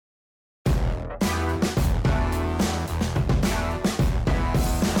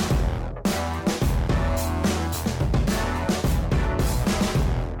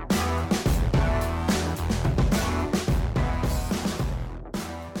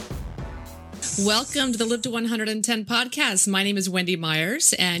Welcome to the Live to 110 podcast. My name is Wendy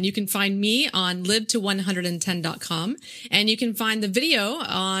Myers, and you can find me on live to110.com, and you can find the video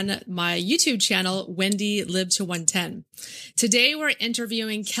on my YouTube channel, Wendy Live to 110. Today, we're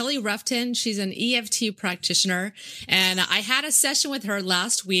interviewing Kelly Ruffton. She's an EFT practitioner, and I had a session with her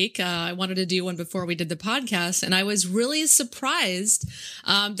last week. I wanted to do one before we did the podcast, and I was really surprised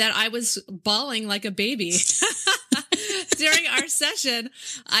that I was bawling like a baby. During our session.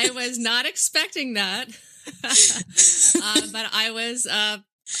 I was not expecting that, but I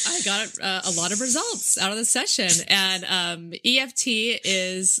got a lot of results out of the session. And EFT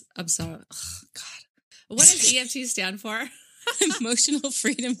is, I'm sorry, oh, God. What does EFT stand for? Emotional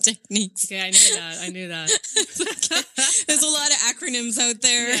freedom techniques. Okay, I knew that. Okay. There's a lot of acronyms out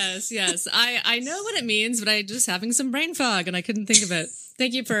there. Yes. I know what it means, but I just having some brain fog and I couldn't think of it.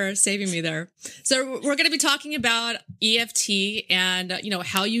 Thank you for saving me there. So we're going to be talking about EFT and,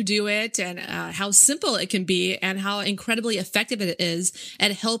 how you do it and how simple it can be and how incredibly effective it is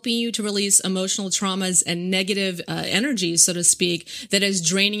at helping you to release emotional traumas and negative energy, so to speak, that is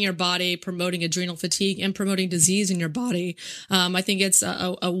draining your body, promoting adrenal fatigue and promoting disease in your body. I think it's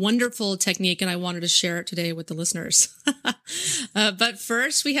a wonderful technique, and I wanted to share it today with the listeners. But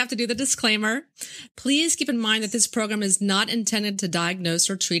first, we have to do the disclaimer. Please keep in mind that this program is not intended to diagnose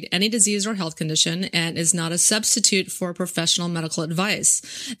or treat any disease or health condition and is not a substitute for professional medical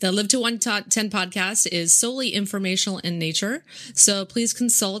advice. The Live to 110 podcast is solely informational in nature, so please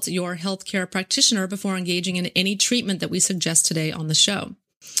consult your healthcare practitioner before engaging in any treatment that we suggest today on the show.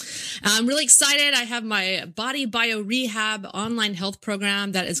 I'm really excited. I have my Body Bio Rehab online health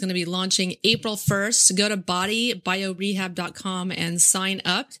program that is going to be launching April 1st. Go to bodybiorehab.com and sign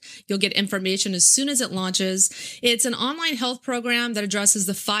up. You'll get information as soon as it launches. It's an online health program that addresses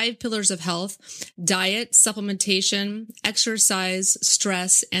the 5 pillars of health: diet, supplementation, exercise,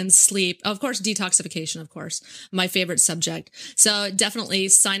 stress, and sleep. Of course, detoxification, of course, my favorite subject. So definitely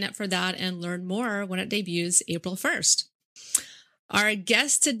sign up for that and learn more when it debuts April 1st. Our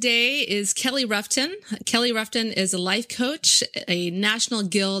guest today is Kelly Ruffton. Kelly Ruffton is a life coach, a National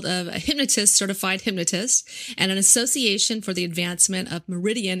Guild of Hypnotists certified hypnotist, and an Association for the Advancement of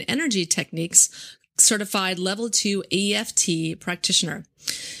Meridian Energy Techniques certified level 2 EFT practitioner.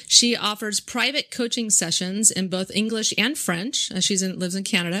 She offers private coaching sessions in both English and French. She lives in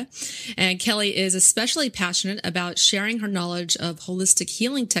Canada. And Kelly is especially passionate about sharing her knowledge of holistic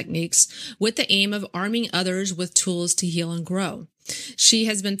healing techniques with the aim of arming others with tools to heal and grow. She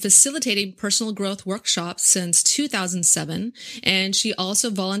has been facilitating personal growth workshops since 2007, and she also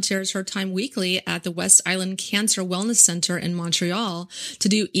volunteers her time weekly at the West Island Cancer Wellness Center in Montreal to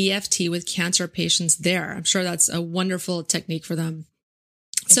do EFT with cancer patients there. I'm sure that's a wonderful technique for them.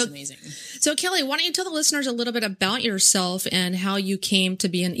 It's amazing. So Kelly, why don't you tell the listeners a little bit about yourself and how you came to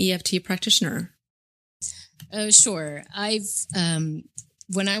be an EFT practitioner? Sure.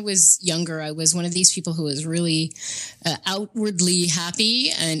 When I was younger, I was one of these people who was really outwardly happy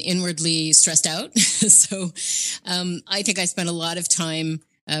and inwardly stressed out. So I think I spent a lot of time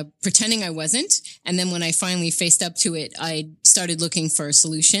pretending I wasn't. And then when I finally faced up to it, I started looking for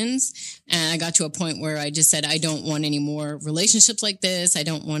solutions. And I got to a point where I just said, I don't want any more relationships like this. I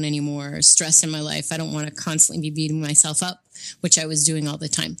don't want any more stress in my life. I don't want to constantly be beating myself up, which I was doing all the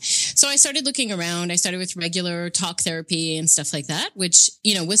time. So I started looking around. I started with regular talk therapy and stuff like that, which,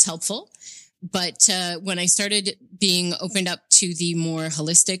 was helpful. But when I started being opened up to the more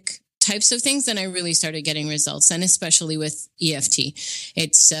holistic types of things, then I really started getting results. And especially with EFT,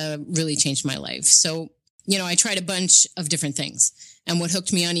 it's really changed my life. So, I tried a bunch of different things. And what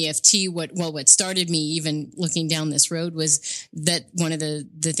hooked me on EFT, what started me even looking down this road was that one of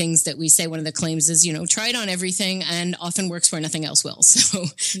the things that we say, one of the claims is, try it on everything and often works where nothing else will. So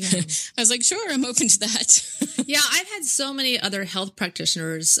yeah. I was like, sure, I'm open to that. Yeah, I've had so many other health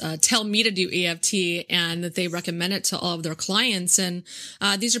practitioners tell me to do EFT and that they recommend it to all of their clients. And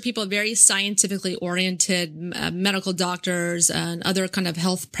these are people very scientifically oriented, medical doctors and other kind of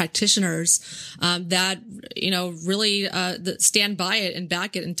health practitioners that, really stand by it and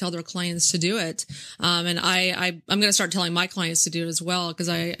back it and tell their clients to do it. And I'm going to start telling my clients to do it as well, because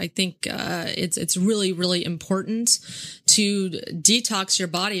I think it's really, really important to detox your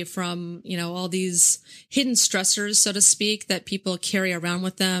body from, all these hidden stressors, so to speak, that people carry around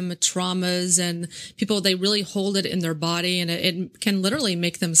with them, traumas, and they really hold it in their body, and it can literally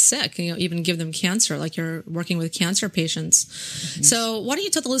make them sick, even give them cancer, like you're working with cancer patients. Mm-hmm. So why don't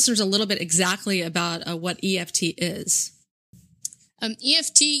you tell the listeners a little bit exactly about what EFT is?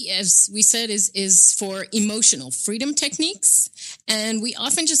 EFT, as we said, is for emotional freedom techniques. And we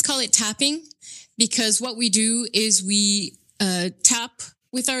often just call it tapping, because what we do is we tap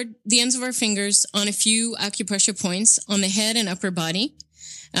with the ends of our fingers on a few acupressure points on the head and upper body.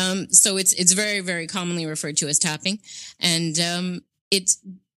 So it's very, very commonly referred to as tapping. And it's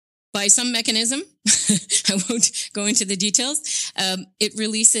by some mechanism, I won't go into the details, it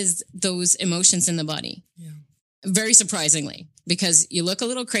releases those emotions in the body. Yeah. Very surprisingly, because you look a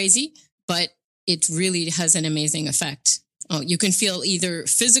little crazy, but it really has an amazing effect. You can feel either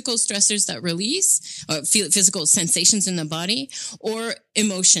physical stressors that release, or feel physical sensations in the body, or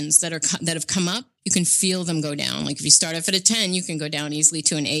emotions that have come up. You can feel them go down. Like if you start off at a 10, you can go down easily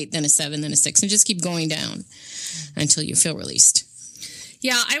to an 8, then a 7, then a 6, and just keep going down until you feel released.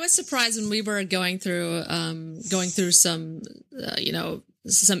 Yeah, I was surprised when we were going through some,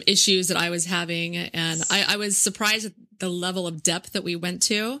 some issues that I was having, and I was surprised at the level of depth that we went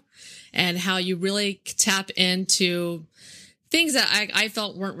to, and how you really tap into things that I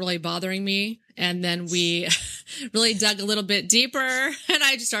felt weren't really bothering me. And then we really dug a little bit deeper, and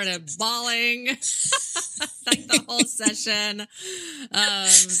I just started bawling like the whole session. I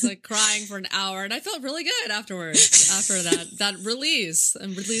was like crying for an hour, and I felt really good afterwards, after that release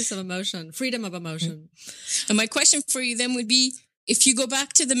of emotion, freedom of emotion. And my question for you then would be, if you go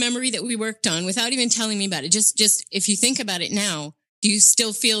back to the memory that we worked on without even telling me about it, just if you think about it now, do you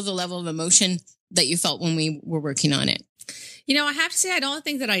still feel the level of emotion that you felt when we were working on it? I have to say, I don't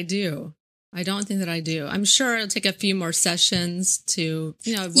think that I do. I'm sure it'll take a few more sessions to,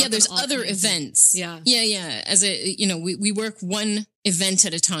 there's other events. Yeah. As we work one event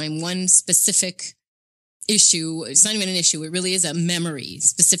at a time, one specific issue. It's not even an issue. It really is a memory,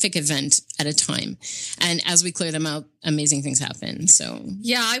 specific event at a time. And as we clear them out, amazing things happen. So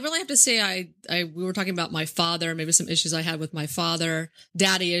yeah, I really have to say, we were talking about my father, maybe some issues I had with my father,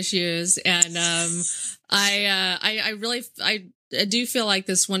 daddy issues. And, I do feel like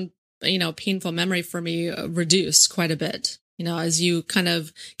this one, painful memory for me reduced quite a bit, as you kind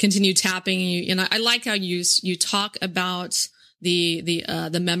of continue tapping. I like how you talk about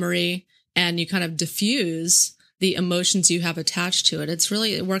the memory, and you kind of diffuse the emotions you have attached to it.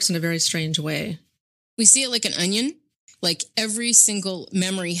 It works in a very strange way. We see it like an onion. Like every single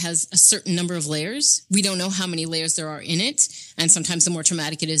memory has a certain number of layers. We don't know how many layers there are in it. And sometimes the more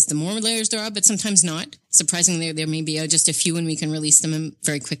traumatic it is, the more layers there are, but sometimes not. Surprisingly, there may be just a few and we can release them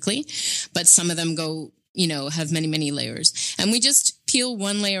very quickly. But some of them go, have many, many layers. And we just peel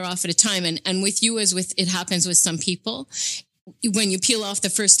one layer off at a time. And with you, as with it happens with some people, when you peel off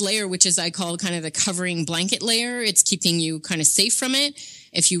the first layer, which is I call kind of the covering blanket layer, it's keeping you kind of safe from it.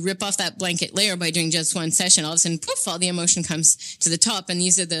 If you rip off that blanket layer by doing just one session, all of a sudden, poof, all the emotion comes to the top. And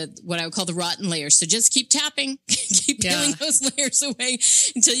these are what I would call the rotten layers. So just keep tapping, keep peeling those layers away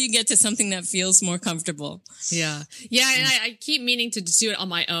until you get to something that feels more comfortable. Yeah. Yeah. And I keep meaning to do it on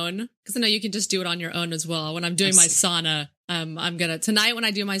my own, because I know you can just do it on your own as well. When I'm doing my sauna, tonight when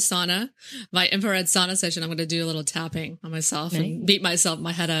I do my sauna, my infrared sauna session, I'm going to do a little tapping on myself and beat myself,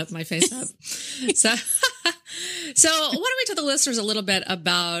 my head up, my face up. So why don't we tell the listeners a little bit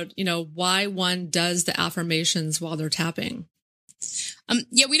about, why one does the affirmations while they're tapping?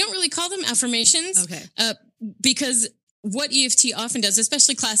 We don't really call them affirmations. Okay. Because what EFT often does,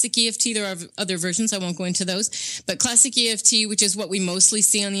 especially classic EFT, there are other versions, I won't go into those, but classic EFT, which is what we mostly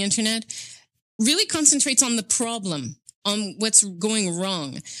see on the internet, really concentrates on the problem, on what's going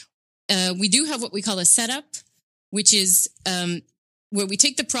wrong. We do have what we call a setup, which is where we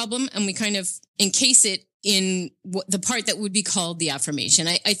take the problem and we kind of encase it in the part that would be called the affirmation.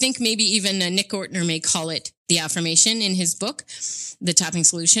 I think maybe even Nick Ortner may call it the affirmation in his book, The Tapping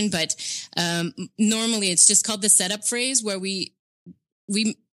Solution. But normally it's just called the setup phrase, where we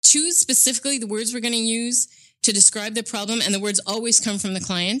choose specifically the words we're going to use to describe the problem. And the words always come from the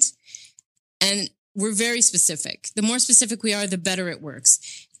client. And we're very specific. The more specific we are, the better it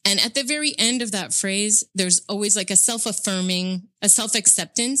works. And at the very end of that phrase, there's always like a self-affirming, a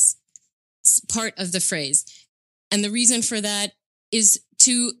self-acceptance part of the phrase. And the reason for that is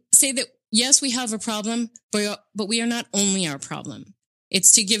to say that, yes, we have a problem, but we are not only our problem.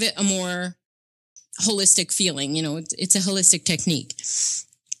 It's to give it a more holistic feeling. It's a holistic technique.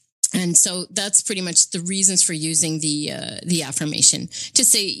 And so that's pretty much the reasons for using the affirmation, to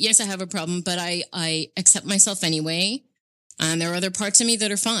say, yes, I have a problem, but I accept myself anyway. And there are other parts of me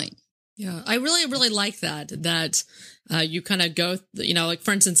that are fine. Yeah, I really, really like that you kind of go, like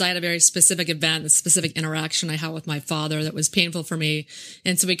for instance, I had a very specific event, a specific interaction I had with my father that was painful for me.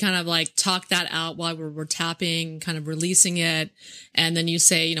 And so we kind of like talk that out while we're tapping, kind of releasing it. And then you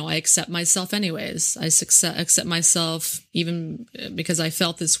say, I accept myself anyways. I accept myself even because I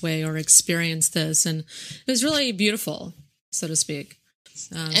felt this way or experienced this. And it was really beautiful, so to speak.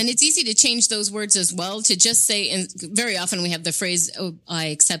 And it's easy to change those words as well, to just say, and very often we have the phrase, oh,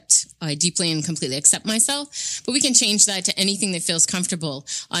 I deeply and completely accept myself, but we can change that to anything that feels comfortable.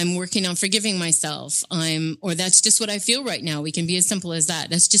 I'm working on forgiving myself. Or that's just what I feel right now. We can be as simple as that.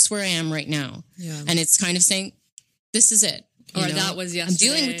 That's just where I am right now. Yeah. And it's kind of saying, this is it. Or that was yesterday. I'm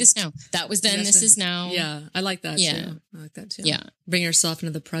dealing with this now. That was then. Yesterday. This is now. Yeah. I like that too. I like that too. Yeah. Bring yourself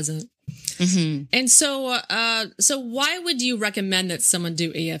into the present. Mm-hmm. And so why would you recommend that someone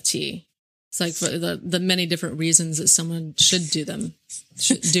do EFT? It's like for the many different reasons that someone should do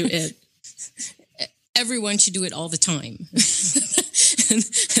it. Everyone should do it all the time.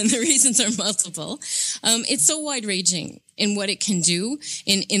 and the reasons are multiple. It's so wide ranging in what it can do,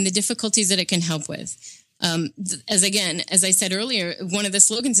 in the difficulties that it can help with. As I said earlier, one of the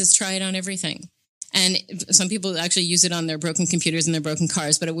slogans is try it on everything. And some people actually use it on their broken computers and their broken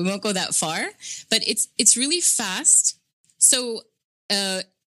cars, but we won't go that far. But it's really fast. So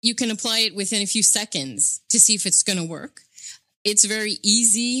you can apply it within a few seconds to see if it's going to work. It's very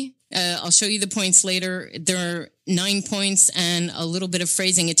easy. I'll show you the points later. There are 9 points and a little bit of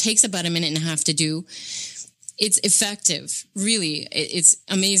phrasing. It takes about 1.5 minutes to do. It's effective. Really, it's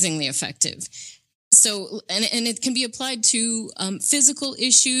amazingly effective. So, and it can be applied to physical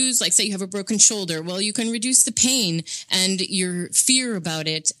issues, like say you have a broken shoulder. Well, you can reduce the pain and your fear about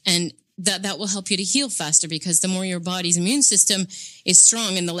it, and that will help you to heal faster, because the more your body's immune system is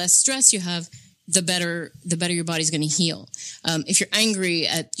strong and the less stress you have, the better your body's going to heal. If you're angry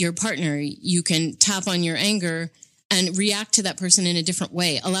at your partner, you can tap on your anger and react to that person in a different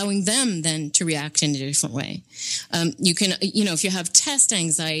way, allowing them then to react in a different way. You can, if you have test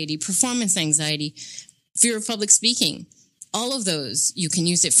anxiety, performance anxiety, fear of public speaking, all of those, you can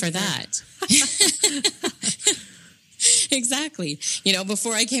use it for that. Exactly.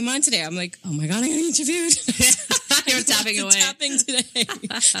 Before I came on today, I'm like, oh my God, I got interviewed. You're tapping away. Tapping today.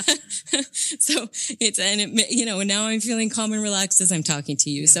 So now I'm feeling calm and relaxed as I'm talking to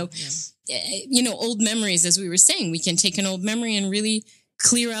you. Old memories, as we were saying, we can take an old memory and really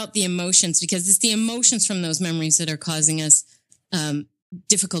clear out the emotions, because it's the emotions from those memories that are causing us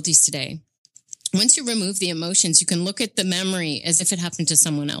difficulties today. Once you remove the emotions, you can look at the memory as if it happened to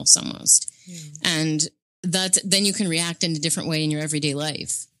someone else almost. Yeah. And then you can react in a different way in your everyday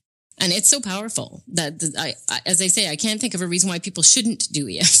life. And it's so powerful that as I say, I can't think of a reason why people shouldn't do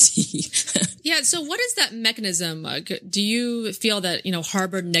EFT. Yeah. So what is that mechanism? Do you feel that,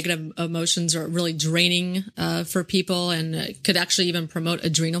 harbored negative emotions are really draining for people, and could actually even promote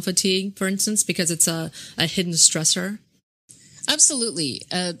adrenal fatigue, for instance, because it's a hidden stressor? Absolutely.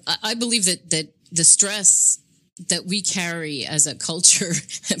 I believe that the stress that we carry as a culture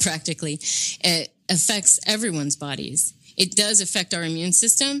practically affects everyone's bodies. It does affect our immune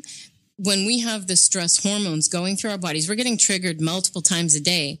system. When we have the stress hormones going through our bodies, we're getting triggered multiple times a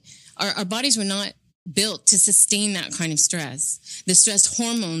day. Our bodies were not built to sustain that kind of stress. The stress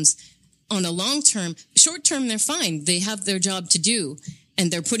hormones on a long term, short term, they're fine. They have their job to do, and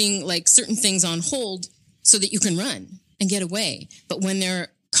they're putting like certain things on hold so that you can run and get away. But when they're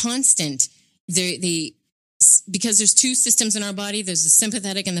constant, because there's two systems in our body, there's the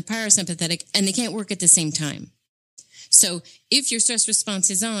sympathetic and the parasympathetic, and they can't work at the same time. So if your stress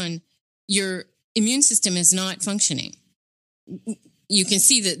response is on, your immune system is not functioning. You can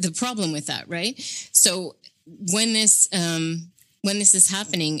see the problem with that, right? So when this is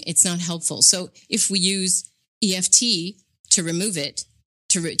happening, it's not helpful. So if we use EFT to remove it,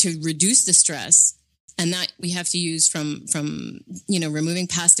 to reduce the stress, and that we have to use from removing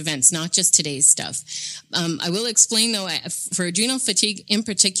past events, not just today's stuff. I will explain though, for adrenal fatigue in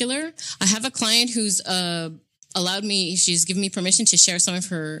particular, I have a client who's she's given me permission to share some of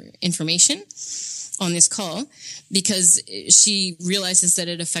her information on this call, because she realizes that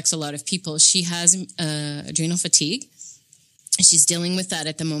it affects a lot of people. She has adrenal fatigue. She's dealing with that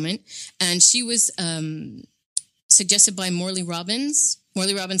at the moment. And she was suggested by Morley Robbins.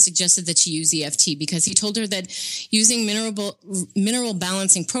 Morley Robbins suggested that she use EFT because he told her that using mineral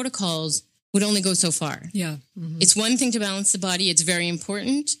balancing protocols would only go so far. Yeah. Mm-hmm. It's one thing to balance the body. It's very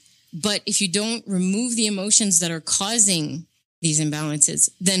important. But if you don't remove the emotions that are causing these imbalances,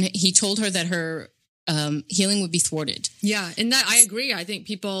 then he told her that her healing would be thwarted. Yeah, and that I agree. I think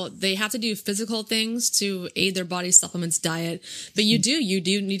people, they have to do physical things to aid their body, supplements, diet. But you do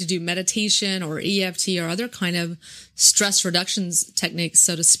need to do meditation or EFT or other kind of stress reductions techniques,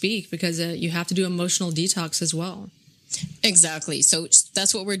 so to speak, because you have to do emotional detox as well. Exactly. So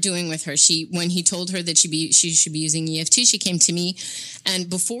that's what we're doing with her. When he told her that she should be using EFT, she came to me. And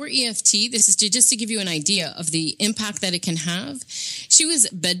before EFT, this is just to give you an idea of the impact that it can have. She was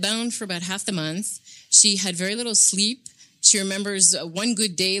bedbound for about half the month. She had very little sleep. She remembers one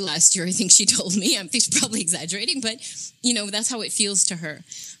good day last year, I think she told me. I think she's probably exaggerating, but, that's how it feels to her.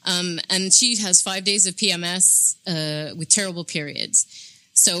 And she has 5 days of PMS with terrible periods.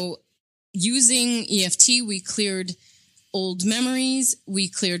 So using EFT, we cleared old memories. We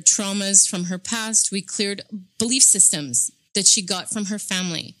cleared traumas from her past. We cleared belief systems that she got from her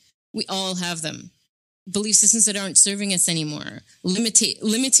family. We all have them. Belief systems that aren't serving us anymore,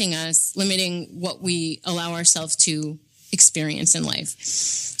 limiting us, limiting what we allow ourselves to experience in life.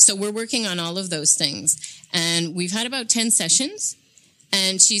 So we're working on all of those things. And we've had about 10 sessions,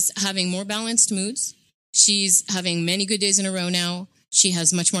 and she's having more balanced moods. She's having many good days in a row now. She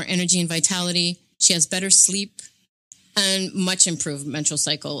has much more energy and vitality. She has better sleep and much improved menstrual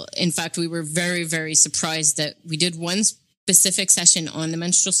cycle. In fact, we were very, very surprised that we did one specific session on the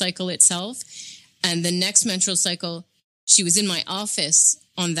menstrual cycle itself. And the next menstrual cycle, she was in my office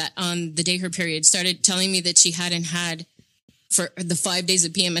on the day her period started, telling me that she hadn't had for the 5 days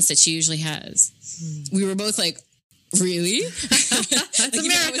of PMS that she usually has. We were both like, really? That's a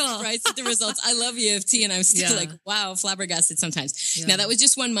miracle. I was surprised at the results. I love EFT, and I'm still like, wow, flabbergasted sometimes. Yeah. Now, that was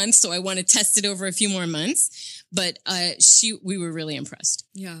just 1 month, so I want to test it over a few more months. But we were really impressed.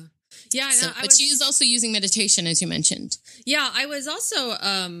 Yeah. Yeah. But she is also using meditation, as you mentioned. Yeah. I was also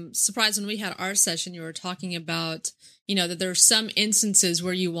surprised when we had our session, you were talking about, that there are some instances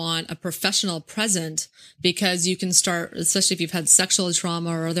where you want a professional present because you can start, especially if you've had sexual trauma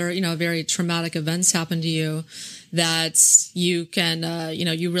or other, very traumatic events happen to you, that you can,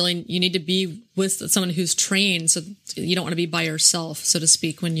 you need to be with someone who's trained. So you don't want to be by yourself, so to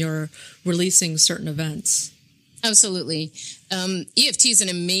speak, when you're releasing certain events. Absolutely. EFT is an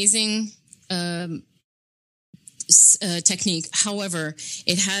amazing technique. However,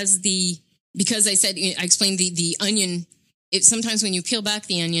 it has because I explained the onion. Sometimes when you peel back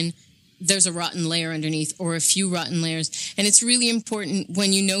the onion, there's a rotten layer underneath or a few rotten layers. And it's really important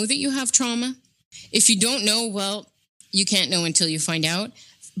when you know that you have trauma. If you don't know, well, you can't know until you find out.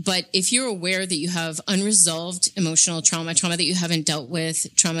 But if you're aware that you have unresolved emotional trauma that you haven't dealt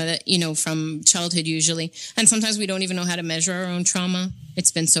with, trauma that, from childhood usually, and sometimes we don't even know how to measure our own trauma.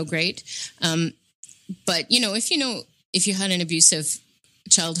 It's been so great. But, if you had an abusive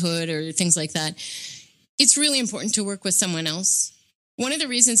childhood or things like that, it's really important to work with someone else. One of the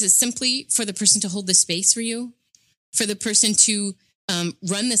reasons is simply for the person to hold the space for you, for the person to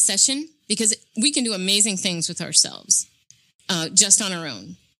run the session, because we can do amazing things with ourselves just on our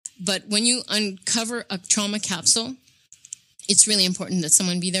own. But when you uncover a trauma capsule, it's really important that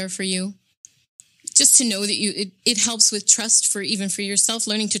someone be there for you. Just to know that it helps with trust for yourself,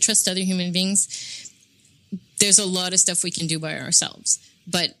 learning to trust other human beings. There's a lot of stuff we can do by ourselves.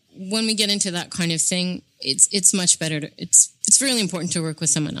 But when we get into that kind of thing, it's much better. It's really important to work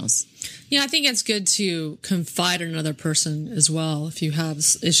with someone else. Yeah, I think it's good to confide in another person as well if you have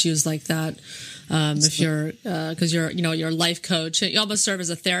issues like that. If you're, because you're a life coach, you almost serve as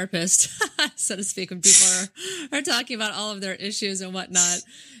a therapist, so to speak, when people are talking about all of their issues and whatnot.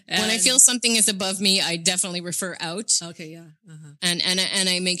 When I feel something is above me, I definitely refer out. Okay, yeah, and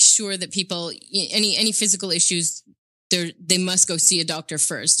I make sure that people, any physical issues, they must go see a doctor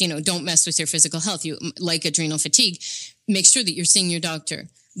first. Don't mess with your physical health. You like adrenal fatigue, make sure that you're seeing your doctor,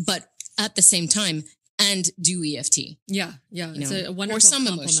 but at the same time, and do EFT. Yeah. It's a wonderful or some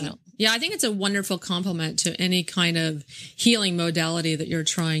compliment. emotional. Yeah, I think it's a wonderful complement to any kind of healing modality that you're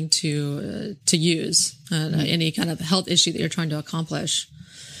trying to use, any kind of health issue that you're trying to accomplish.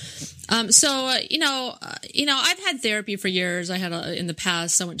 So, I've had therapy for years. I had in the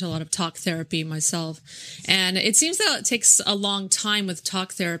past, I went to a lot of talk therapy myself. And it seems that it takes a long time with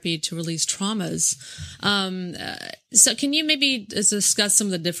talk therapy to release traumas. So can you maybe discuss some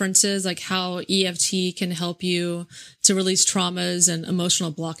of the differences, like how EFT can help you to release traumas and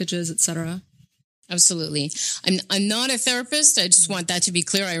emotional blockages, et cetera? Absolutely. I'm not a therapist. I just want that to be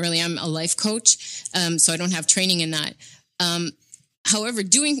clear. I really am a life coach. So I don't have training in that. However,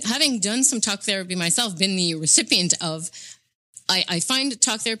 having done some talk therapy myself, been the recipient of, I find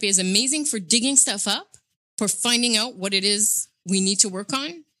talk therapy is amazing for digging stuff up, for finding out what it is we need to work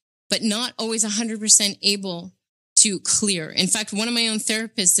on, but not always 100% able to clear. In fact, one of my own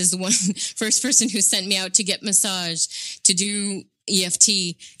therapists is the first person who sent me out to get massage, to do EFT,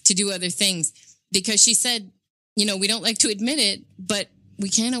 to do other things, because she said, we don't like to admit it, but we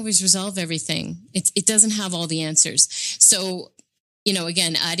can't always resolve everything. It doesn't have all the answers. So,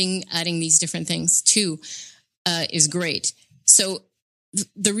 again, adding these different things too is great. So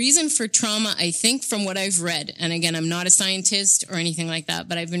the reason for trauma, I think from what I've read, and again, I'm not a scientist or anything like that,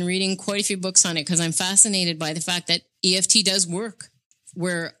 but I've been reading quite a few books on it because I'm fascinated by the fact that EFT does work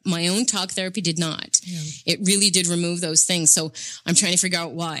where my own talk therapy did not. Yeah. It really did remove those things. So I'm trying to figure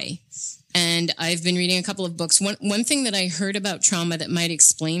out why. And I've been reading a couple of books. One thing that I heard about trauma that might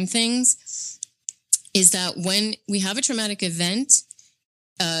explain things is that when we have a traumatic event,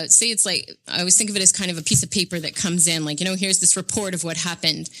 say it's like, I always think of it as kind of a piece of paper that comes in, like, here's this report of what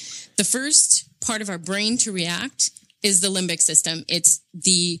happened. The first part of our brain to react is the limbic system. It's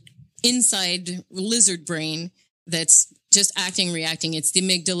the inside lizard brain that's just reacting. It's the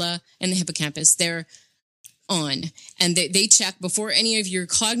amygdala and the hippocampus. They're on, and they check before any of your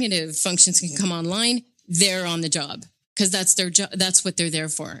cognitive functions can come online. They're on the job because that's their job. That's what they're there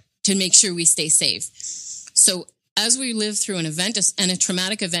for, to make sure we stay safe. So as we live through an event, and a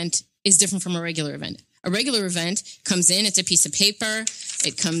traumatic event is different from a regular event. A regular event comes in, it's a piece of paper.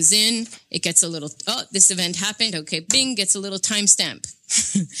 It comes in, it gets a little, this event happened. Okay, bing, gets a little timestamp.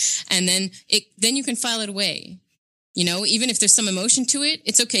 And then you can file it away. Even if there's some emotion to it,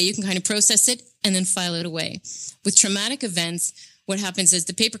 it's okay. You can kind of process it and then file it away. With traumatic events, what happens is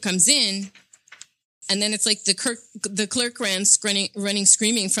the paper comes in, and then it's like the clerk running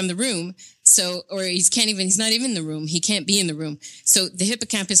screaming from the room. So, or he's not even in the room. He can't be in the room. So the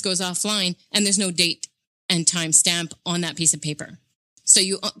hippocampus goes offline, and there's no date and time stamp on that piece of paper. So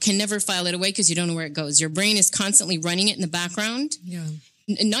you can never file it away because you don't know where it goes. Your brain is constantly running it in the background. Yeah.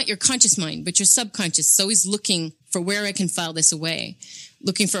 Not your conscious mind, but your subconscious. It's always looking for where I can file this away,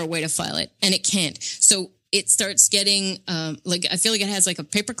 looking for a way to file it, and it can't. So it starts getting I feel like it has like a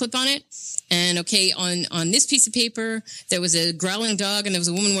paper clip on it. And okay, on this piece of paper, there was a growling dog and there was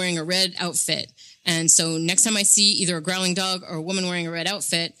a woman wearing a red outfit. And so next time I see either a growling dog or a woman wearing a red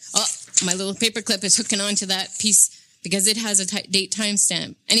outfit, my little paper clip is hooking onto that piece because it has a date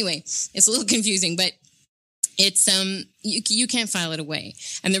timestamp. Anyway, it's a little confusing, but it's you can't file it away.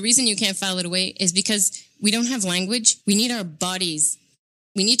 And the reason you can't file it away is because we don't have language. We need our bodies.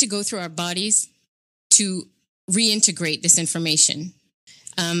 We need to go through our bodies to reintegrate this information.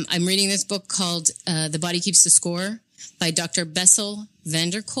 I'm reading this book called The Body Keeps the Score by Dr. Bessel van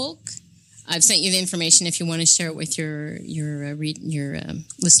der Kolk. I've sent you the information if you want to share it with your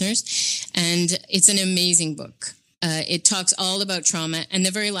listeners. And it's an amazing book. It talks all about trauma. And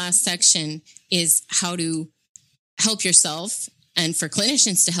the very last section is how to help yourself, and for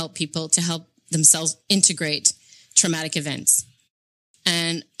clinicians to help people to help themselves integrate traumatic events.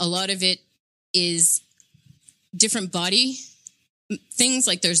 And a lot of it is different body things.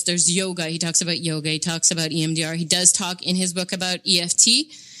 Like there's yoga. He talks about yoga. He talks about EMDR. He does talk in his book about EFT.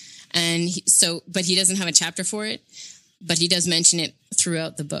 But he doesn't have a chapter for it, but he does mention it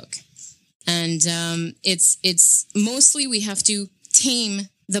throughout the book. And it's mostly we have to tame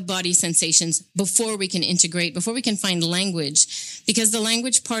the body sensations before we can integrate, before we can find language, because the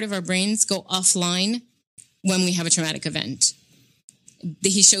language part of our brains go offline when we have a traumatic event.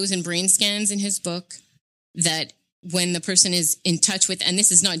 He shows in brain scans in his book that when the person is in touch with, and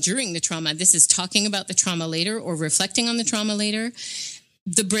this is not during the trauma, this is talking about the trauma later or reflecting on the trauma later,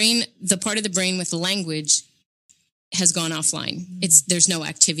 the part of the brain with language has gone offline. There's no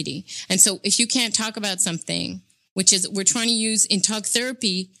activity. And so if you can't talk about something, which is we're trying to use in talk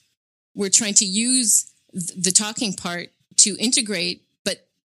therapy, we're trying to use the talking part to integrate, but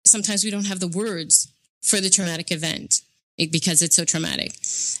sometimes we don't have the words for the traumatic event because it's so traumatic.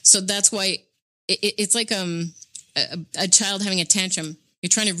 So that's why it's like a child having a tantrum. You're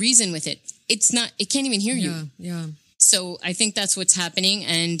trying to reason with it. It can't even hear you. Yeah. So I think that's what's happening.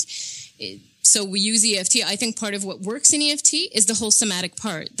 And so we use EFT. I think part of what works in EFT is the whole somatic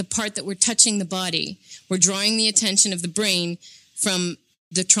part, the part that we're touching the body. We're drawing the attention of the brain from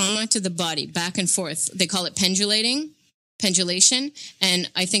the trauma to the body, back and forth. They call it pendulation. And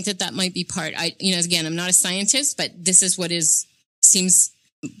I think that might be part. Again, I'm not a scientist, but this is what seems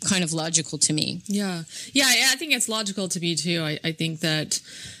kind of logical to me. Yeah. I think it's logical to me too. I think that,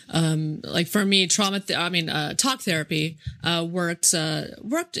 like for me, talk therapy, worked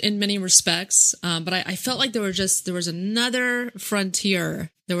in many respects. But I felt like there was another frontier.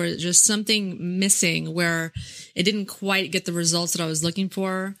 There was just something missing where it didn't quite get the results that I was looking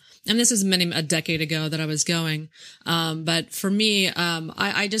for. And this was a decade ago that I was going. But for me,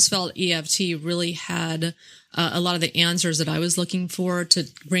 I just felt EFT really had a lot of the answers that I was looking for to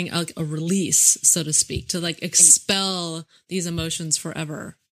bring a release, so to speak, to like expel these emotions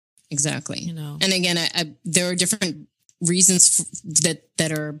forever. Exactly. And again, there are different reasons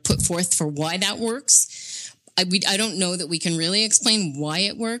that are put forth for why that works. I don't know that we can really explain why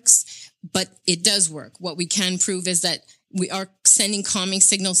it works, but it does work. What we can prove is that we are sending calming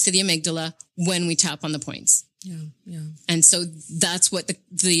signals to the amygdala when we tap on the points. Yeah. And so that's what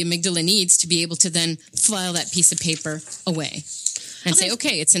the amygdala needs to be able to then file that piece of paper away. and say,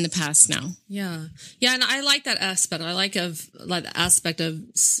 okay, it's in the past now. Yeah. Yeah. And I like that aspect. I like the aspect of,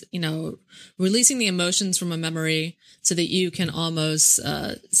 releasing the emotions from a memory so that you can almost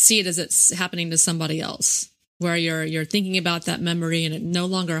see it as it's happening to somebody else, where you're thinking about that memory and it no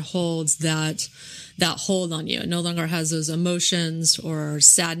longer holds that hold on you. It no longer has those emotions or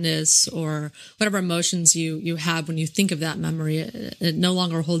sadness or whatever emotions you have when you think of that memory. It no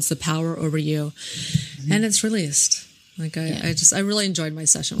longer holds the power over you, and it's released. Like I really enjoyed my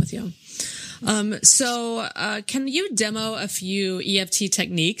session with you. So can you demo a few EFT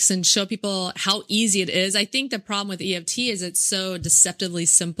techniques and show people how easy it is? I think the problem with EFT is it's so deceptively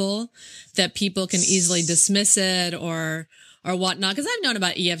simple that people can easily dismiss it or whatnot. Cause I've known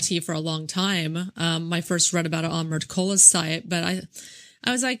about EFT for a long time. I first read about it on Mercola's site, but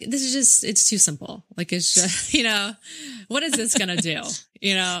I was like, this is just, it's too simple. Like, it's just, what is this going to do?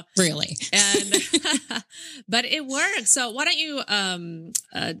 Really? And, but it works. So why don't you,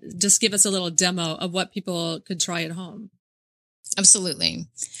 just give us a little demo of what people could try at home? Absolutely.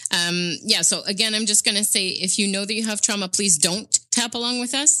 So again, I'm just going to say, if you know that you have trauma, please don't tap along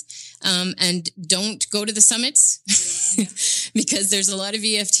with us. And don't go to the summits because there's a lot of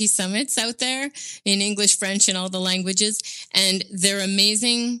EFT summits out there in English, French, and all the languages. And they're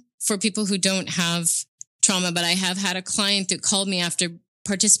amazing for people who don't have trauma. But I have had a client that called me after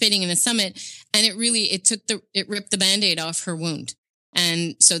participating in a summit, and it ripped the Band-Aid off her wound.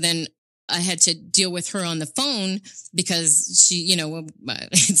 And so then I had to deal with her on the phone because she,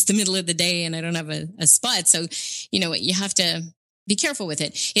 it's the middle of the day and I don't have a spot. So, you have to be careful with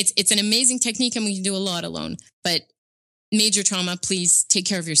it. It's an amazing technique and we can do a lot alone, but major trauma, please take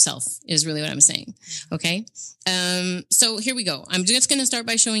care of yourself is really what I'm saying. Okay. So here we go. I'm just going to start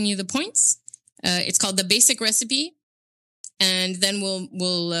by showing you the points. It's called the basic recipe. And then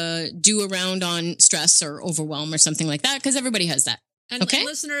we'll do a round on stress or overwhelm or something like that, because everybody has that. And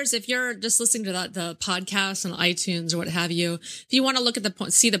listeners, if you're just listening to the podcast on iTunes or what have you, if you want to look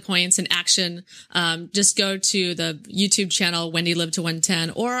at see the points in action, just go to the YouTube channel, Wendy Live to 110,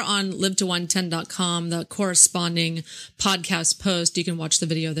 or on live to110.com, the corresponding podcast post. You can watch the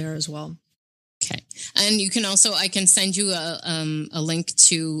video there as well. Okay. And you can also, I can send you a link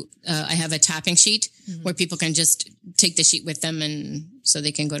to, I have a tapping sheet where people can just take the sheet with them, and so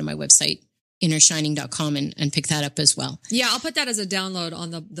they can go to my website, innershining.com, and pick that up as well. Yeah, I'll put that as a download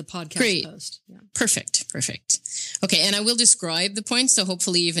on the podcast post. Yeah. Perfect. Okay, and I will describe the points, so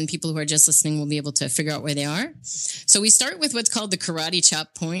hopefully even people who are just listening will be able to figure out where they are. So we start with what's called the karate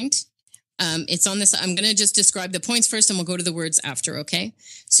chop point. It's on this. I'm going to just describe the points first and we'll go to the words after, okay?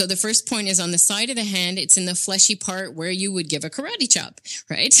 So the first point is on the side of the hand. It's in the fleshy part where you would give a karate chop,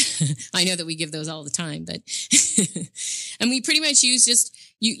 right? I know that we give those all the time, but, and we pretty much use just,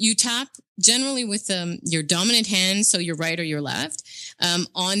 you tap generally with your dominant hand, so your right or your left,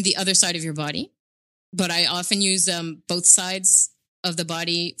 on the other side of your body. But I often use both sides of the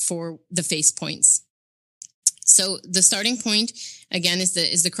body for the face points. So the starting point again is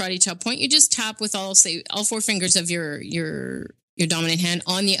the karate chop point. You just tap with all four fingers of your dominant hand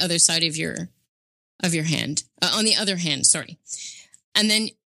on the other side of your hand, on the other hand, sorry. And then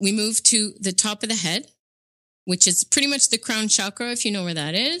we move to the top of the head, which is pretty much the crown chakra, if you know where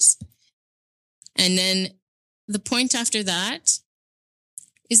that is. And then the point after that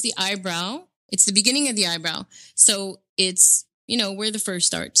is the eyebrow. It's the beginning of the eyebrow. So it's, where the fur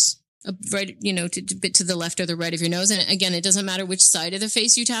starts. Right, to bit to the left or the right of your nose. And again, it doesn't matter which side of the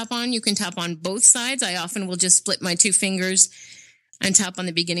face you tap on. You can tap on both sides. I often will just split my two fingers and tap on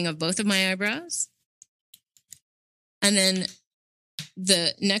the beginning of both of my eyebrows. And then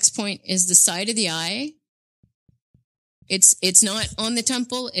the next point is the side of the eye. It's not on the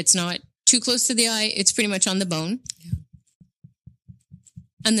temple. It's not too close to the eye. It's pretty much on the bone. Yeah.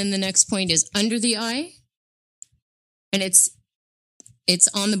 And then the next point is under the eye. And it's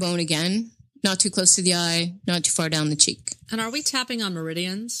on the bone again, not too close to the eye, not too far down the cheek. And are we tapping on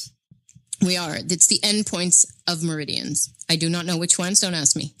meridians? We are. It's the end points of meridians. I do not know which ones. Don't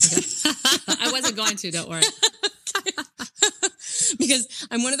ask me. Okay. I wasn't going to, don't worry. Because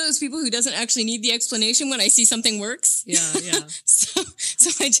I'm one of those people who doesn't actually need the explanation when I see something works. Yeah.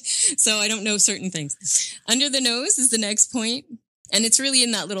 So I don't know certain things. Under the nose is the next point, and it's really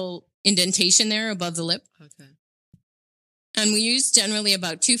in that little indentation there above the lip. Okay. And we use generally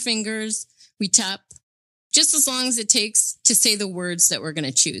about 2 fingers. We tap just as long as it takes to say the words that we're going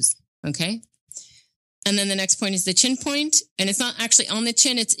to choose. Okay. And then the next point is the chin point. And it's not actually on the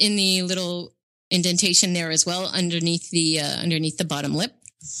chin. It's in the little indentation there as well, underneath the bottom lip.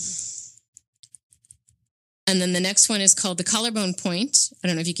 And then the next one is called the collarbone point. I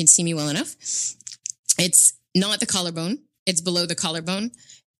don't know if you can see me well enough. It's not the collarbone. It's below the collarbone.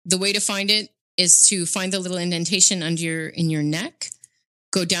 The way to find it is to find the little indentation in your neck,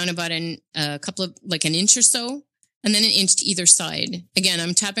 go down about a couple of, like an inch or so, and then an inch to either side. Again,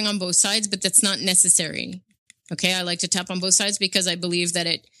 I'm tapping on both sides, but that's not necessary. Okay. I like to tap on both sides because I believe that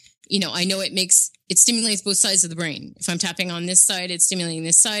I know it stimulates both sides of the brain. If I'm tapping on this side, it's stimulating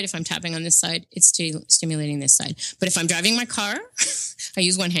this side. If I'm tapping on this side, it's stimulating this side. But if I'm driving my car, I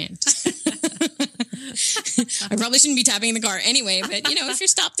use one hand. I probably shouldn't be tapping in the car anyway, but if you're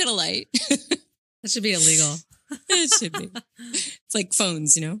stopped at a light. That should be illegal. It should be. It's like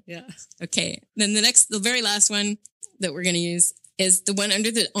phones, Yeah. Okay. Then the very last one that we're going to use is the one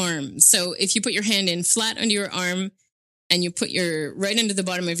under the arm. So if you put your hand in flat under your arm and you put your right under the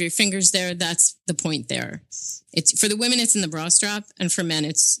bottom of your fingers there, that's the point there. It's for the women, it's in the bra strap, and for men,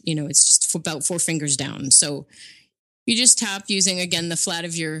 it's just about 4 fingers down. So you just tap using, again, the flat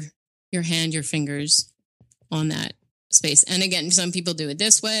of your hand, your fingers on that space. And again, some people do it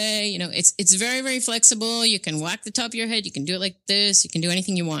this way. It's very, very flexible. You can whack the top of your head. You can do it like this. You can do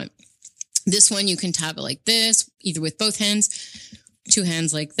anything you want. This one, you can tap it like this, either with both hands, 2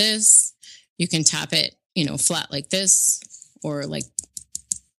 hands like this. You can tap it, flat like this, or like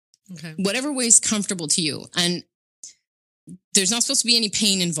whatever way is comfortable to you. And there's not supposed to be any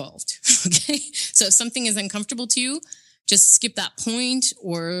pain involved. Okay. So if something is uncomfortable to you, just skip that point,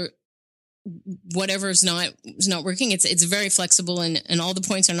 or whatever is not working. It's very flexible, and all the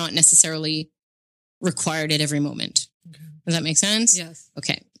points are not necessarily required at every moment. Okay. Does that make sense? Yes.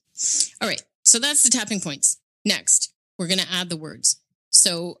 Okay. All right. So that's the tapping points. Next, we're going to add the words.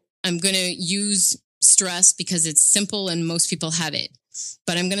 So I'm going to use stress because it's simple and most people have it.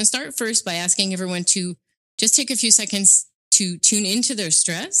 But I'm going to start first by asking everyone to just take a few seconds to tune into their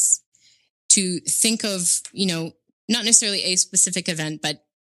stress, to think of, not necessarily a specific event, but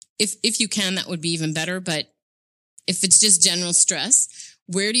if you can, that would be even better. But if it's just general stress,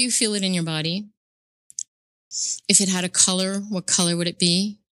 where do you feel it in your body? If it had a color, what color would it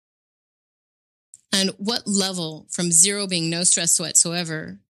be? And what level, from 0 being no stress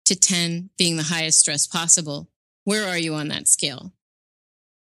whatsoever to 10 being the highest stress possible, where are you on that scale?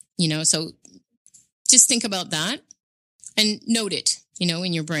 So just think about that and note it,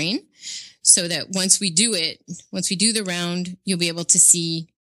 in your brain, so that once we do the round, you'll be able to see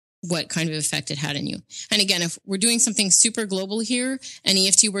what kind of effect it had on you. And again, if we're doing something super global here, an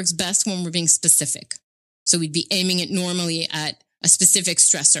EFT works best when we're being specific. So we'd be aiming it normally at a specific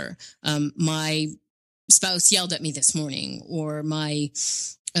stressor. My spouse yelled at me this morning, or my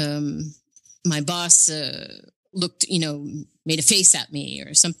boss looked, made a face at me,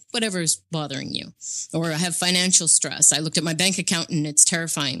 or whatever's bothering you. Or I have financial stress. I looked at my bank account and it's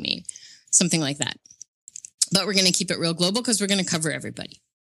terrifying me. Something like that. But we're going to keep it real global because we're going to cover everybody.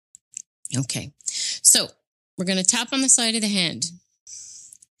 Okay. So we're going to tap on the side of the hand.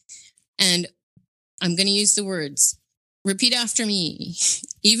 And I'm going to use the words. Repeat after me.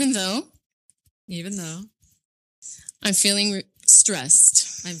 Even though I'm feeling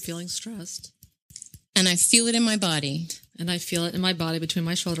stressed. I'm feeling stressed. And I feel it in my body. And I feel it in my body between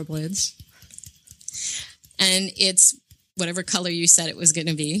my shoulder blades. And it's whatever color you said it was going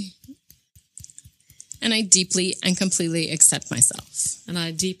to be. And I deeply and completely accept myself. And I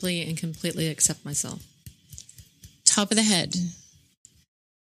deeply and completely accept myself. Top of the head.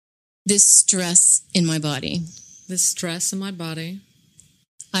 This stress in my body. This stress in my body.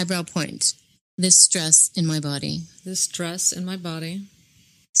 Eyebrow point. This stress in my body. This stress in my body.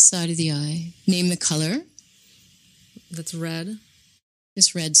 Side of the eye. Name the color. That's red.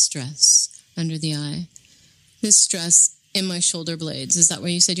 This red stress under the eye. This stress in my shoulder blades. Is that where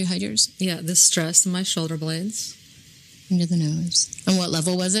you said you had yours? Yeah, this stress in my shoulder blades. Under the nose. And what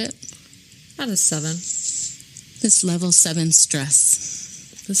level was it? About a 7. This level 7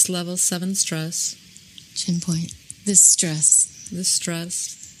 stress. This level 7 stress. Chin point. This stress. This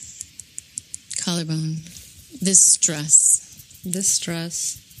stress. Collarbone. This stress. This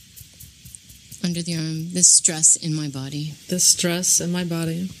stress. Under the arm. This stress in my body. This stress in my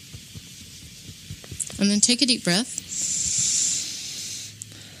body. And then take a deep breath.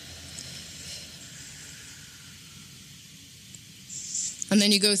 And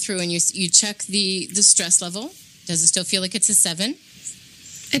then you go through and you check the stress level. Does it still feel like it's a 7?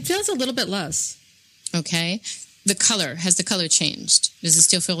 It feels a little bit less. Okay. The color. Has the color changed? Does it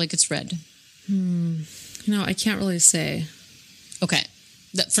still feel like it's red? I can't really say. Okay.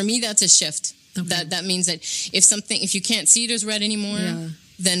 For me, that's a shift. Okay. That means that if you can't see it as red anymore,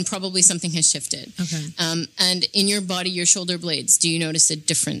 then probably something has shifted. Okay. And in your body, your shoulder blades, do you notice a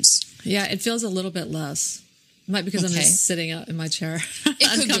difference? Yeah, it feels a little bit less. It might be because I'm just sitting out in my chair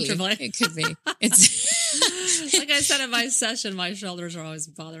It uncomfortably. It could be. Like I said in my session, my shoulders are always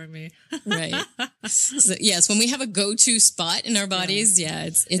bothering me. Right. So, yes, when we have a go-to spot in our bodies,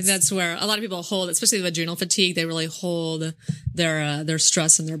 it's and that's where a lot of people hold, especially with adrenal fatigue. They really hold their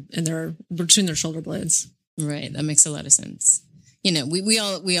stress in their between their shoulder blades. Right. That makes a lot of sense. You know, we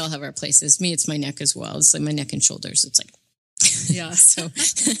all have our places. Me, it's my neck as well. It's like my neck and shoulders. It's like, yeah. So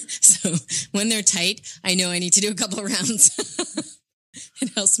when they're tight, I know I need to do a couple of rounds.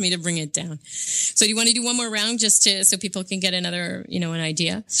 It helps me to bring it down. So do you want to do one more round just so people can get another, an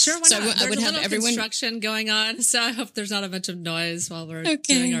idea? Sure. Why so not? I would have everyone construction going on. So I hope there's not a bunch of noise while we're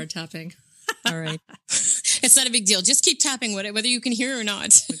doing our tapping. All right. It's not a big deal. Just keep tapping whether you can hear or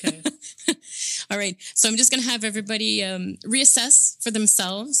not. Okay. All right. So I'm just going to have everybody reassess for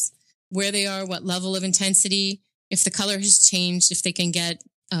themselves where they are, what level of intensity, if the color has changed, if they can get,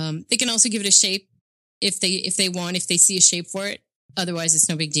 they can also give it a shape if they want, if they see a shape for it. Otherwise, it's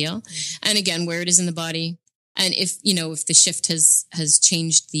no big deal. And again, where it is in the body. And if the shift has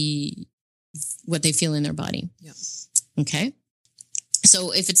changed what they feel in their body. Yeah. Okay.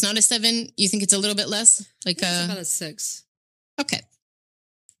 So if it's not a 7, you think it's a little bit less? It's about a 6. Okay.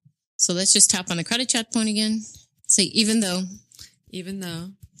 So let's just tap on the credit chat point again. Say, even though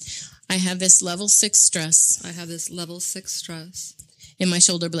I have this level 6 stress. I have this level 6 stress. In my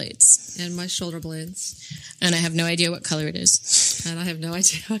shoulder blades. And my shoulder blades. And I have no idea what color it is. And I have no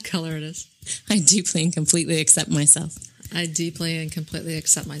idea what color it is. I deeply and completely accept myself. I deeply and completely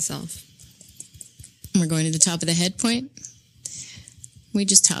accept myself. And we're going to the top of the head point. We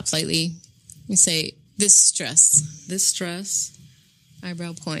just tap lightly. We say, this stress. This stress.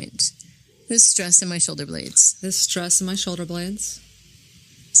 Eyebrow point. This stress in my shoulder blades. This stress in my shoulder blades.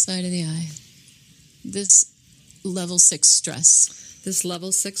 Side of the eye. This level 6 stress. This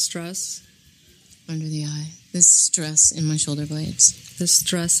level 6 stress. Under the eye. This stress in my shoulder blades. This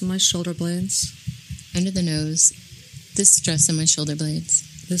stress in my shoulder blades. Under the nose. This stress in my shoulder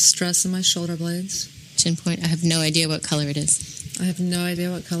blades. This stress in my shoulder blades. Chin point. I have no idea what color it is. I have no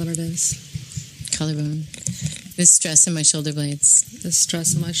idea what color it is. Collarbone. This stress in my shoulder blades. This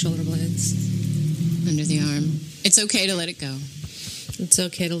stress in my shoulder blades. Under the arm. It's okay to let it go. It's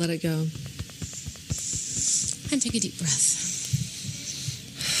okay to let it go. And take a deep breath.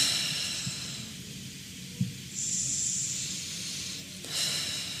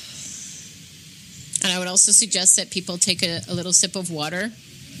 And I would also suggest that people take a little sip of water.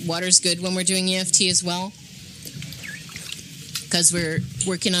 Water's good when we're doing EFT as well, because we're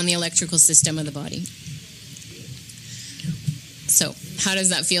working on the electrical system of the body. So how does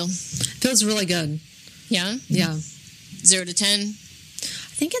that feel? Feels really good. Yeah? Yeah. 0 to 10? I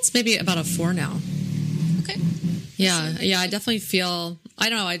think it's maybe about a 4 now. Okay. Yeah. Yeah, I definitely feel, I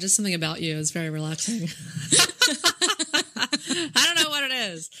don't know, just something about you is very relaxing. I don't know what it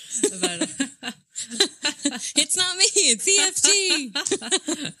is, but... It's not me, it's EFT.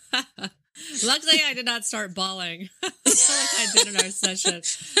 Luckily, I did not start bawling like I did in our session.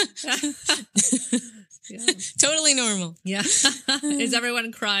 Yeah. Totally normal. Yeah. Is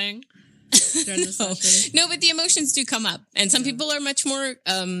everyone crying during the session? No, but the emotions do come up. And some people are much more,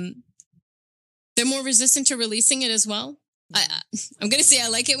 they're more resistant to releasing it as well. I'm going to say I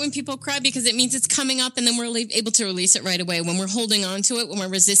like it when people cry because it means it's coming up and then we're able to release it right away. When we're holding on to it, when we're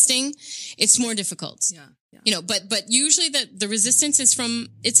resisting, it's more difficult. Yeah. But usually the resistance is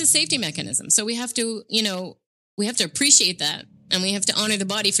it's a safety mechanism. So we have to, we have to appreciate that and we have to honor the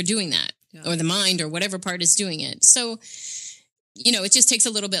body for doing that or the mind or whatever part is doing it. So, it just takes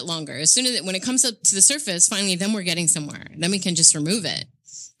a little bit longer. As soon as when it comes up to the surface, finally, then we're getting somewhere. Then we can just remove it.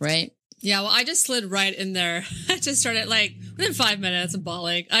 Right. Yeah, well, I just slid right in there. I just started within 5 minutes of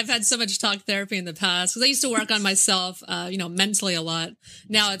bawling. I've had so much talk therapy in the past because I used to work on myself, mentally a lot.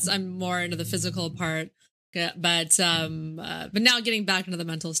 Now I'm more into the physical part, but now getting back into the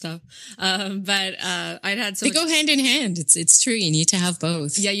mental stuff. I'd had so they go hand in hand. It's true. You need to have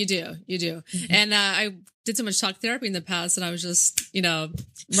both. Yeah, you do. Mm-hmm. And I did so much talk therapy in the past and I was just,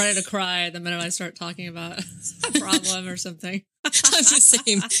 ready to cry the minute I start talking about a problem or something. I'm the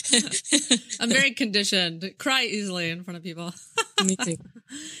same. I'm very conditioned to cry easily in front of people. Me too.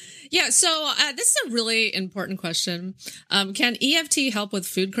 Yeah. So this is a really important question. Can EFT help with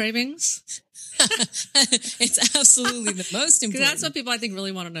food cravings? It's absolutely the most important. That's what people I think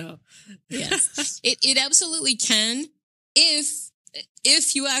really want to know. Yes, it absolutely can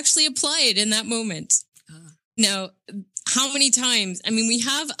if you actually apply it in that moment. Now, how many times? I mean, we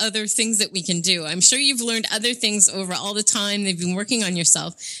have other things that we can do. I'm sure you've learned other things over all the time. They've been working on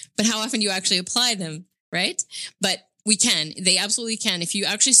yourself, but how often do you actually apply them, right? But They absolutely can. If you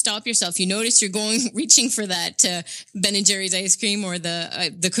actually stop yourself, you notice you're reaching for that Ben and Jerry's ice cream or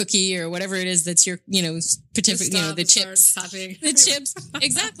the cookie or whatever it is that's your, particular, the chips. The chips.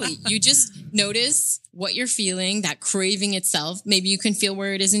 Exactly. You just notice what you're feeling, that craving itself. Maybe you can feel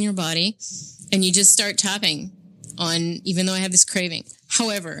where it is in your body, and you just start tapping on, even though I have this craving.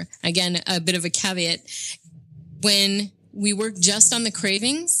 However, again, a bit of a caveat. When we work just on the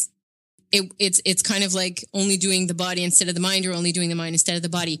cravings, it's kind of like only doing the body instead of the mind, or only doing the mind instead of the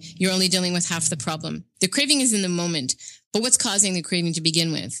body. You're only dealing with half the problem. The craving is in the moment, but what's causing the craving to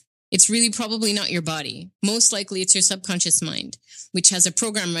begin with? It's really probably not your body. Most likely it's your subconscious mind, which has a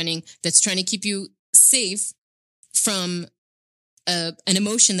program running that's trying to keep you safe from an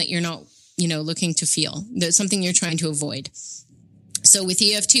emotion that you're not, looking to feel. There's something you're trying to avoid. So with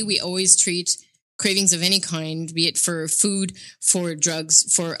EFT, we always treat cravings of any kind, be it for food, for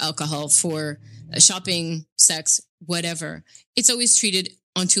drugs, for alcohol, for shopping, sex, whatever. It's always treated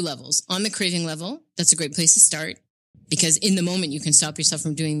on two levels. On the craving level, that's a great place to start, because in the moment you can stop yourself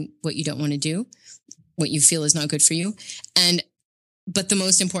from doing what you don't want to do, what you feel is not good for you. But the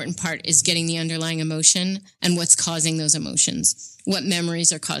most important part is getting the underlying emotion and what's causing those emotions. What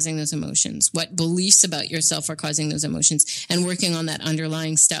memories are causing those emotions? What beliefs about yourself are causing those emotions? And working on that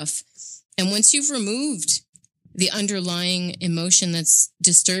underlying stuff. And once you've removed the underlying emotion that's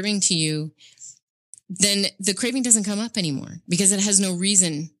disturbing to you, then the craving doesn't come up anymore, because it has no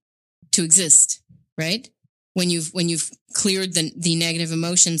reason to exist, right? When you've cleared the negative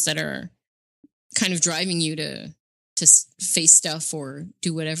emotions that are kind of driving you to face stuff or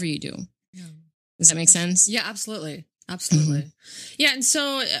do whatever you do. Yeah. Does that make sense? Yeah, absolutely. Absolutely. Mm-hmm. Yeah. And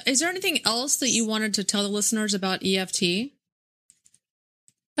so is there anything else that you wanted to tell the listeners about EFT?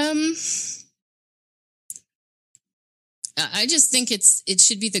 I just think it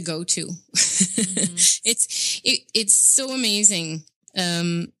should be the go-to. Mm-hmm. It's so amazing.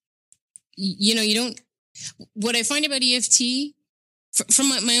 What I find about EFT from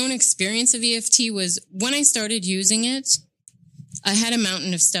my own experience of EFT was, when I started using it, I had a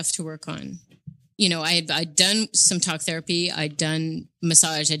mountain of stuff to work on. I'd done some talk therapy, I'd done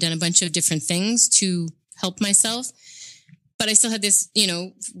massage, I'd done a bunch of different things to help myself. But I still had this,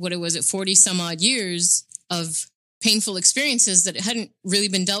 40 some odd years of painful experiences that hadn't really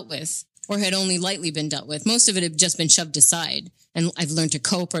been dealt with, or had only lightly been dealt with. Most of it had just been shoved aside, and I've learned to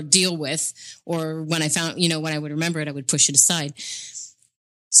cope or deal with, or when I found, when I would remember it, I would push it aside.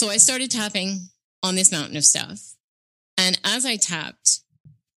 So I started tapping on this mountain of stuff. And as I tapped,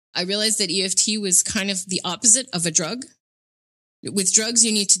 I realized that EFT was kind of the opposite of a drug. With drugs,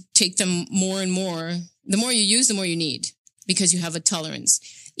 you need to take them more and more. The more you use, the more you need, because you have a tolerance.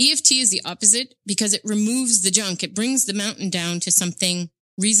 EFT is the opposite, because it removes the junk. It brings the mountain down to something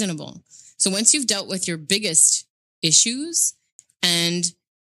reasonable. So once you've dealt with your biggest issues and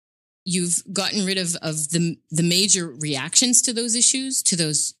you've gotten rid of the major reactions to those issues, to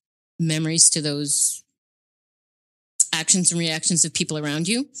those memories, to those actions and reactions of people around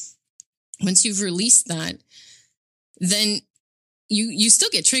you, once you've released that, then you still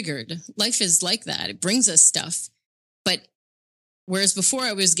get triggered. Life is like that. It brings us stuff. But whereas before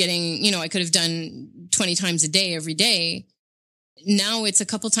I was getting, I could have done 20 times a day, every day. Now it's a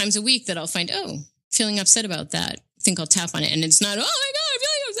couple times a week that I'll find, feeling upset about that. I think I'll tap on it. And it's not, oh my God, I'm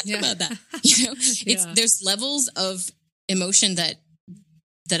feeling upset about that. There's levels of emotion that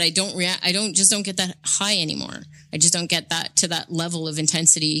I don't react. I don't get that high anymore. I just don't get that to that level of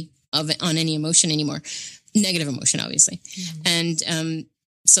intensity on any emotion anymore. Negative emotion, obviously. Mm. And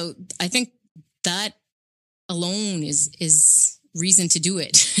so I think that alone is reason to do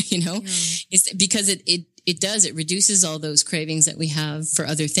it, It's because it reduces all those cravings that we have for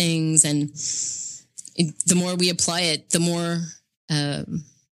other things. And the more we apply it, the more,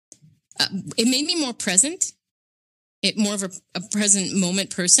 it made me more present. More of a present moment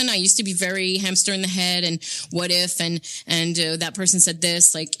person. I used to be very hamster in the head and what if, and that person said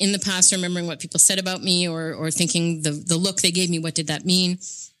this, like in the past, remembering what people said about me or thinking the look they gave me, what did that mean?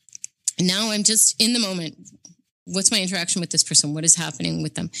 And now I'm just in the moment. What's my interaction with this person? What is happening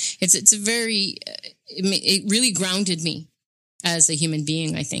with them? It's a very, it really grounded me as a human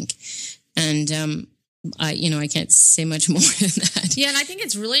being, I think. And, I can't say much more than that. Yeah. And I think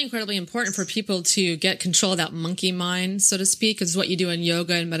it's really incredibly important for people to get control of that monkey mind, so to speak, because what you do in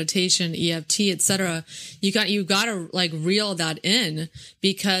yoga and meditation, EFT, etc. You got to like reel that in,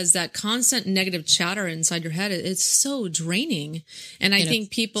 because that constant negative chatter inside your head, it's so draining. And I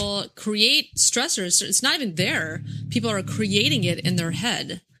think people create stressors. It's not even there. People are creating it in their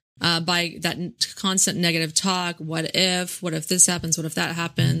head. by that constant negative talk. What if this happens? What if that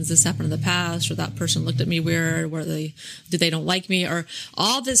happens? This happened in the past, or that person looked at me weird, did they don't like me, or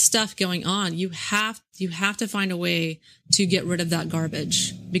all this stuff going on. You have to find a way to get rid of that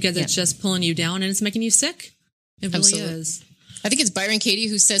garbage, because it's just pulling you down and it's making you sick. It really is. I think it's Byron Katie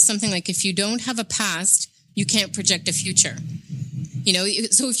who says something like, if you don't have a past, you can't project a future.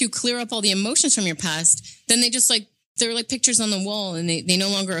 So if you clear up all the emotions from your past, then they're like pictures on the wall, and they no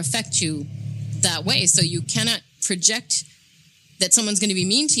longer affect you that way. So you cannot project that someone's going to be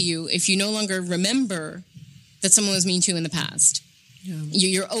mean to you if you no longer remember that someone was mean to you in the past. Yeah.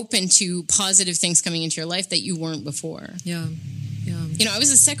 You're open to positive things coming into your life that you weren't before. Yeah. Yeah. I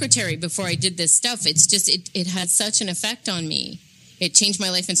was a secretary before I did this stuff. It's just, it had such an effect on me. It changed my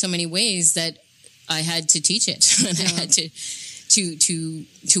life in so many ways that I had to teach it. And I had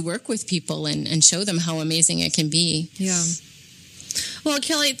to work with people and show them how amazing it can be. Yeah. Well,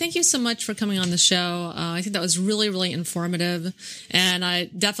 Kelly, thank you so much for coming on the show. I think that was really, really informative, and I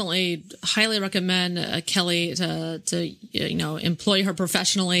definitely highly recommend Kelly to employ her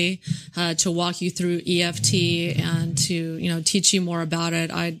professionally to walk you through EFT and to teach you more about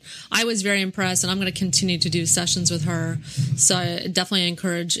it. I was very impressed, and I'm going to continue to do sessions with her. So I definitely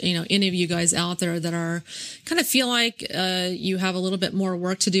encourage any of you guys out there that are kind of feel like you have a little bit more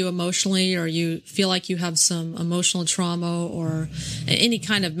work to do emotionally, or you feel like you have some emotional trauma or any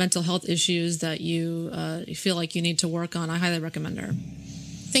kind of mental health issues that you feel like you need to work on. I highly recommend her.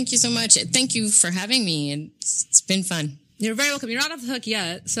 Thank you so much. Thank you for having me. It's been fun. You're very welcome. You're not off the hook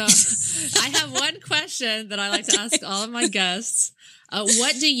yet. So I have one question that I like to ask all of my guests.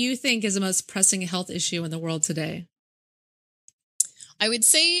 What do you think is the most pressing health issue in the world today? I would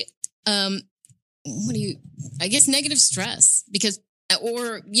say, I guess negative stress, because,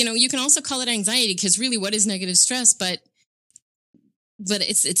 or, you can also call it anxiety, because really what is negative stress? But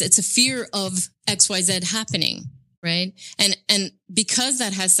it's a fear of XYZ happening, right? And because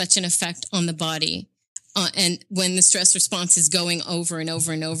that has such an effect on the body, and when the stress response is going over and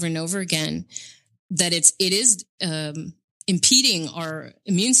over and over and over again, that it is impeding our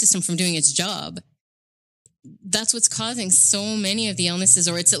immune system from doing its job. That's what's causing so many of the illnesses,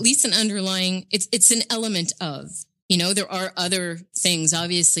 or it's at least an underlying, it's an element of, there are other things.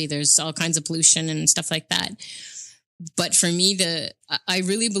 Obviously, there's all kinds of pollution and stuff like that. But for me, I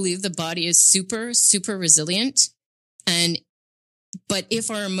really believe the body is super, super resilient. But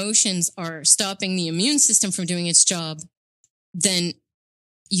if our emotions are stopping the immune system from doing its job, then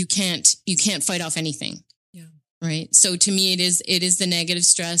you can't fight off anything. Yeah. Right. So to me, it is the negative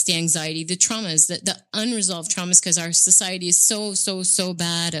stress, the anxiety, the traumas, the unresolved traumas, because our society is so, so, so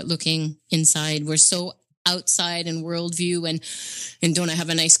bad at looking inside. We're so outside in worldview and don't have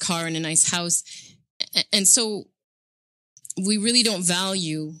a nice car and a nice house. And so we really don't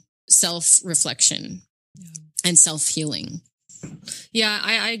value self-reflection and self-healing. Yeah,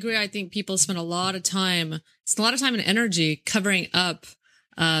 I agree. I think people spend a lot of time and energy covering up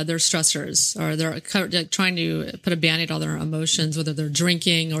their stressors, or they're trying to put a Band-Aid on their emotions, whether they're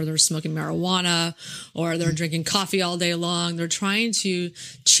drinking or they're smoking marijuana or they're drinking coffee all day long. They're trying to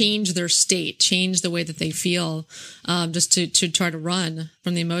change their state, change the way that they feel, just to try to run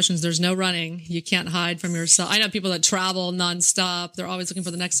from the emotions. There's no running. You can't hide from yourself. I know people that travel nonstop. They're always looking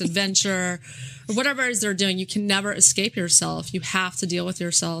for the next adventure or whatever it is they're doing. You can never escape yourself. You have to deal with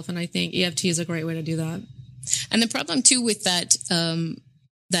yourself. And I think EFT is a great way to do that. And the problem too with that,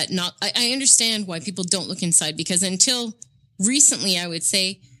 I understand why people don't look inside, because until recently, I would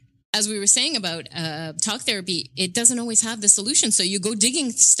say, as we were saying about talk therapy, it doesn't always have the solution. So you go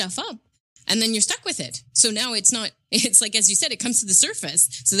digging stuff up and then you're stuck with it. So now it's like, as you said, it comes to the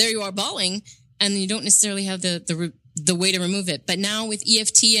surface. So there you are bawling, and you don't necessarily have the way to remove it. But now with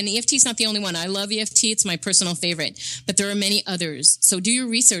EFT, and EFT is not the only one. I love EFT. It's my personal favorite, but there are many others. So do your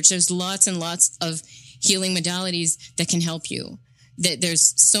research. There's lots and lots of healing modalities that can help you.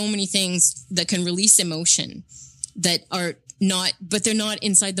 There's so many things that can release emotion that are not, but they're not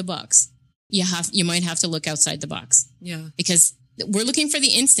inside the box. You might have to look outside the box. Yeah. Because we're looking for the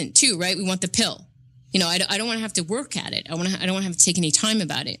instant too, right? We want the pill. I don't want to have to work at it. I don't want to have to take any time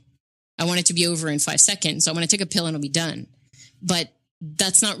about it. I want it to be over in 5 seconds. So I want to take a pill and it'll be done. But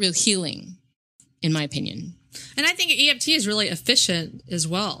that's not real healing, in my opinion. And I think EFT is really efficient as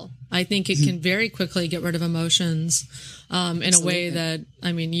well. I think it can very quickly get rid of emotions in Absolutely. A way that,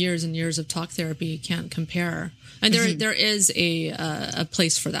 years and years of talk therapy can't compare. And there is a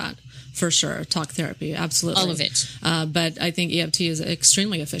place for that, for sure. Talk therapy, absolutely. All of it. But I think EFT is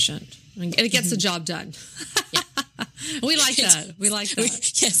extremely efficient. And it gets the job done. Yeah. We like that. We like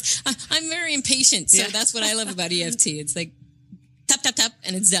that. Yes. I'm very impatient. So that's what I love about EFT. It's like, tap, tap,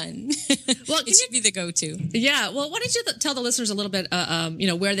 and it's done. Well, it should be the go-to. Yeah. Well, why don't you tell the listeners a little bit,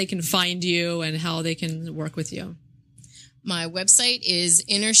 where they can find you and how they can work with you? My website is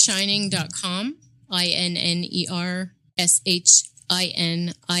innershining.com,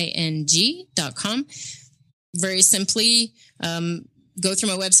 INNERSHINING.com. Very simply, go through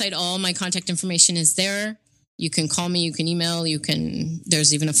my website. All my contact information is there. You can call me, you can email,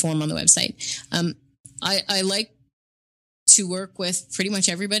 there's even a form on the website. I like to work with pretty much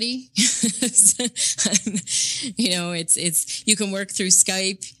everybody. It's you can work through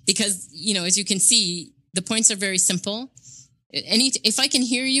Skype because, as you can see, the points are very simple. If I can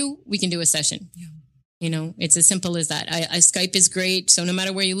hear you, we can do a session. Yeah. It's as simple as that. Skype is great. So no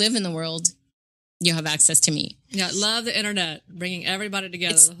matter where you live in the world, you have access to me. Yeah. Love the internet, bringing everybody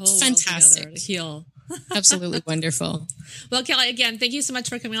together, the whole fantastic. world together to heal. Absolutely wonderful. Well, Kelly, again, thank you so much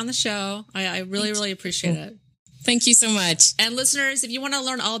for coming on the show. I really, really appreciate it. Thank you so much. And listeners, if you want to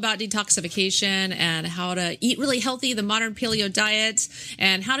learn all about detoxification and how to eat really healthy, the modern paleo diet,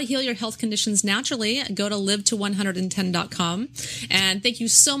 and how to heal your health conditions naturally, go to live-to110.com. And thank you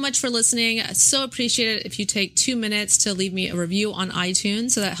so much for listening. I so appreciate it if you take 2 minutes to leave me a review on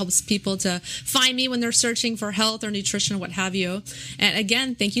iTunes. So that helps people to find me when they're searching for health or nutrition or what have you. And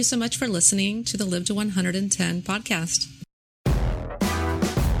again, thank you so much for listening to the Live to 110 podcast.